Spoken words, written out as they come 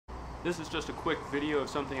This is just a quick video of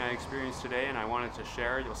something I experienced today and I wanted to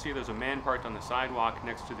share. You'll see there's a man parked on the sidewalk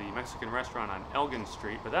next to the Mexican restaurant on Elgin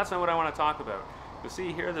Street, but that's not what I want to talk about. You'll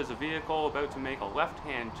see here there's a vehicle about to make a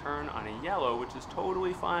left-hand turn on a yellow, which is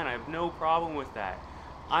totally fine. I have no problem with that.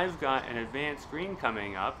 I've got an advanced green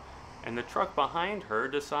coming up, and the truck behind her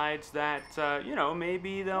decides that,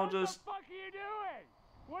 maybe they'll just... What the fuck are you doing?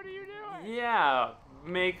 What are you doing? Yeah,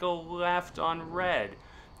 make a left on red.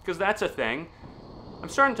 Because that's a thing. I'm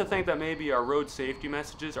starting to think that maybe our road safety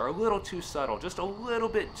messages are a little too subtle, just a little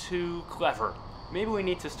bit too clever. Maybe we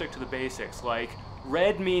need to stick to the basics, like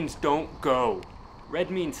red means don't go. Red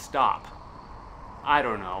means stop. I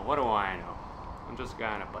don't know, what do I know? I'm just a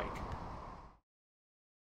guy on a bike.